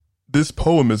This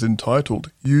poem is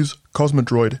entitled Used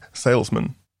Cosmodroid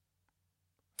Salesman.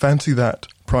 Fancy that,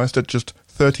 priced at just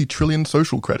 30 trillion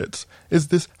social credits, is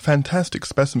this fantastic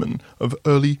specimen of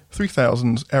early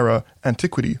 3000s era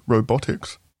antiquity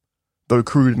robotics. Though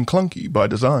crude and clunky by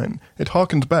design, it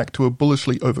harkens back to a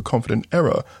bullishly overconfident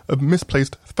era of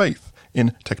misplaced faith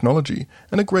in technology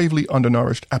and a gravely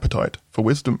undernourished appetite for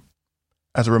wisdom.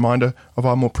 As a reminder of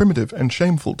our more primitive and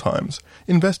shameful times,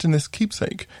 invest in this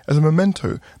keepsake as a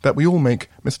memento that we all make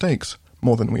mistakes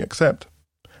more than we accept.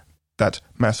 That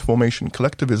mass formation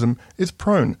collectivism is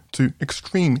prone to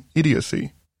extreme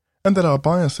idiocy, and that our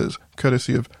biases,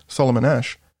 courtesy of Solomon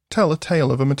Asch, tell a tale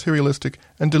of a materialistic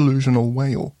and delusional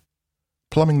whale.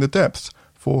 Plumbing the depths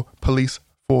for police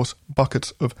force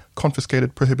buckets of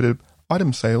confiscated prohibited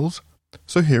item sales,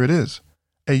 so here it is,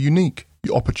 a unique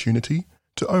opportunity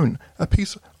to own a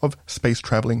piece of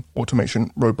space-traveling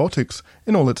automation robotics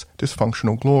in all its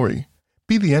dysfunctional glory.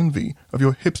 Be the envy of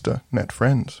your hipster net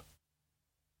friends.